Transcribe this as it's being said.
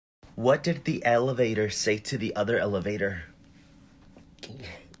What did the elevator say to the other elevator?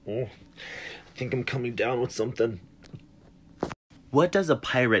 Oh, I think I'm coming down with something. What does a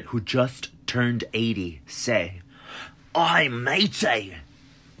pirate who just turned 80 say? "Aye, matey."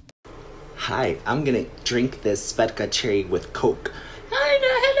 Hi, I'm gonna drink this vodka cherry with Coke.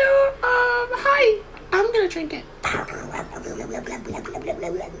 Hello, hi. I'm gonna drink it.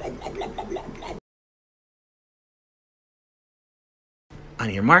 On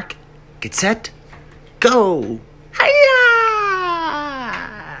your mark, get set, go!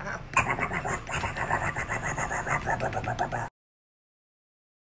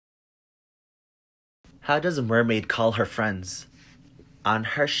 How does a mermaid call her friends? On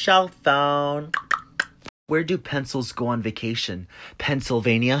her cell phone. Where do pencils go on vacation?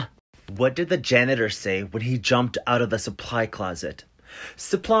 Pennsylvania. What did the janitor say when he jumped out of the supply closet?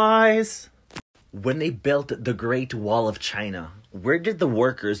 Supplies! When they built the Great Wall of China, where did the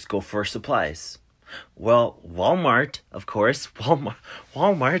workers go for supplies? Well, Walmart, of course.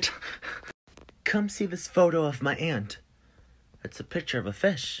 Walmart. Come see this photo of my aunt. It's a picture of a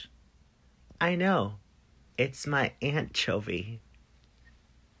fish. I know. It's my anchovy.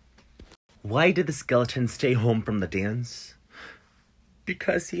 Why did the skeleton stay home from the dance?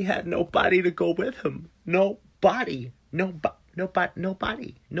 Because he had nobody to go with him. Nobody.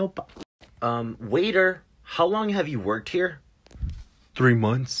 Waiter, how long have you worked here? 3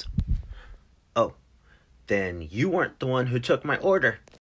 months. Oh, then you weren't the one who took my order.